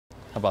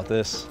How about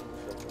this?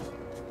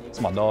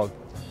 It's my dog.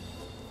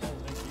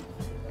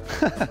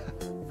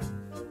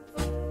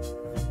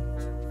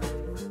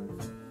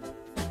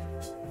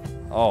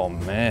 Oh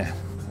man,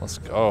 let's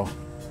go.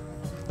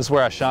 This is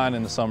where I shine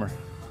in the summer.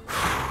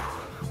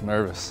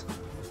 Nervous.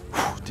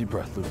 Deep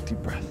breath, Luke, deep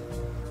breath.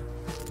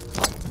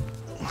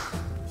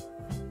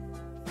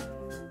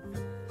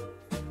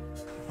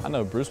 I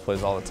know Bruce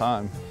plays all the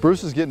time.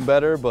 Bruce is getting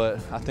better, but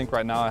I think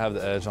right now I have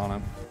the edge on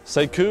him.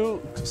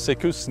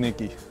 Seku's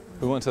sneaky.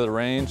 We went to the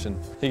range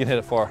and he can hit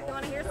it far. You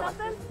want to hear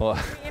something?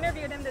 What? We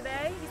interviewed him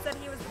today. He said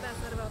he was the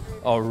best out of all three.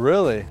 Oh,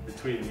 really?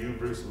 Between you,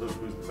 Bruce, and Luke,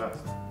 who's the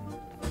best?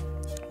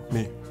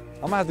 Me.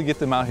 I'm gonna have to get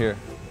them out here.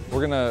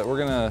 We're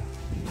gonna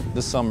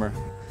this summer.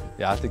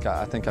 Yeah, I think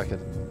I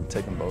could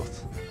take them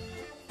both.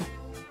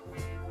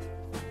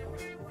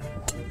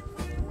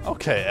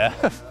 Okay,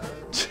 F.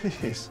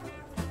 Jeez.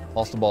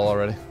 Lost the ball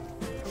already.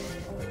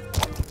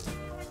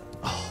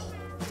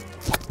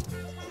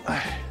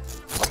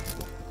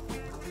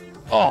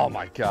 Oh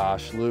my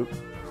gosh, Luke.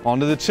 On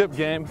to the chip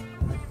game.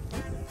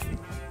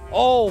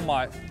 Oh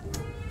my.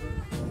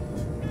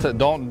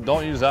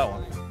 Don't use that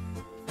one.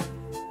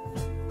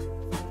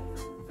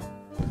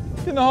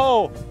 Get in the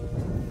hole.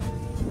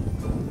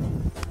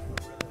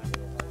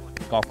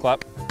 Golf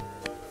clap.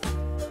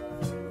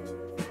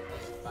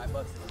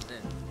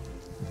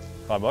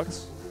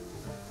 $5?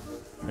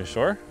 Are you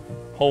sure?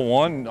 Hole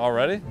one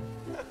already?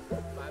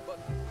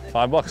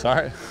 $5, all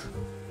right.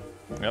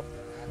 Yep.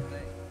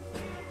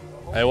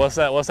 Hey, what's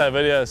that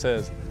video that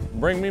says,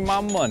 bring me my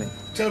money?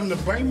 Tell them to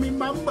bring me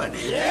my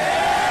money.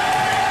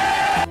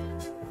 Yeah!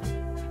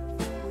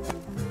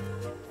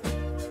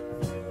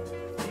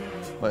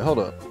 Wait, hold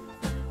up.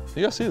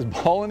 You guys see his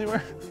ball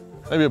anywhere?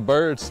 Maybe a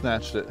bird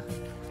snatched it.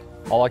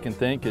 All I can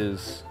think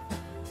is,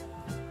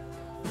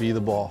 be the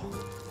ball.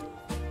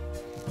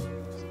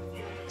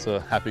 It's a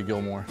Happy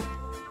Gilmore.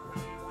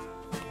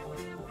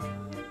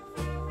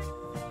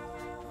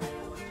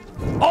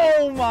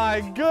 Oh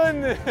my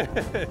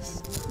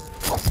goodness!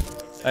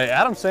 Hey,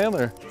 Adam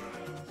Sandler.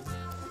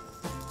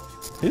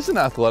 He's an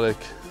athletic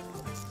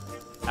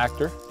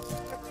actor.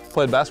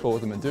 Played basketball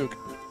with him at Duke.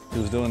 He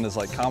was doing this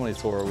like comedy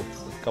tour with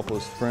a couple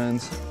of his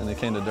friends, and they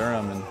came to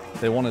Durham and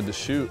they wanted to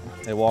shoot.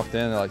 They walked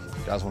in, they're like,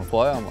 you guys want to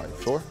play? I'm like,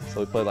 sure.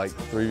 So we played like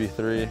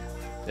 3v3.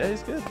 Yeah,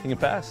 he's good. He can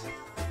pass.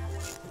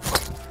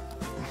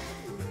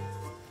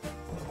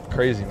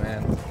 Crazy,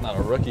 man. Not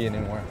a rookie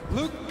anymore.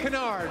 Luke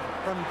Kennard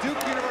from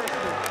Duke University.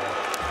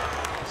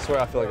 I swear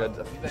I feel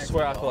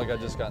like I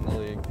just got in the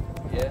league.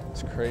 Yeah.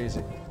 It's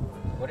crazy.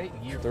 What,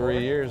 year 3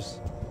 years.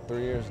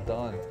 3 years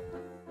done.